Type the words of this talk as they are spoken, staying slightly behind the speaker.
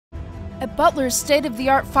At Butler's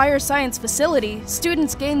state-of-the-art fire science facility,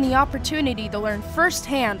 students gain the opportunity to learn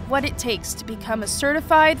firsthand what it takes to become a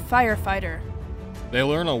certified firefighter. They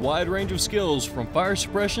learn a wide range of skills from fire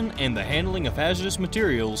suppression and the handling of hazardous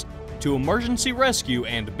materials to emergency rescue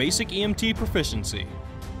and basic EMT proficiency.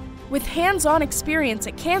 With hands-on experience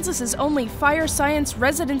at Kansas's only fire science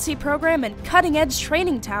residency program and cutting-edge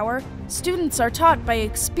training tower, students are taught by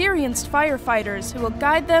experienced firefighters who will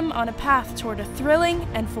guide them on a path toward a thrilling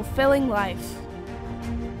and fulfilling life.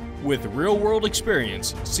 With real-world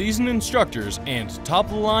experience, seasoned instructors, and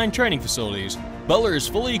top-of-the-line training facilities, Butler is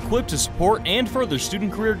fully equipped to support and further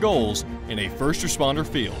student career goals in a first responder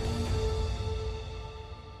field.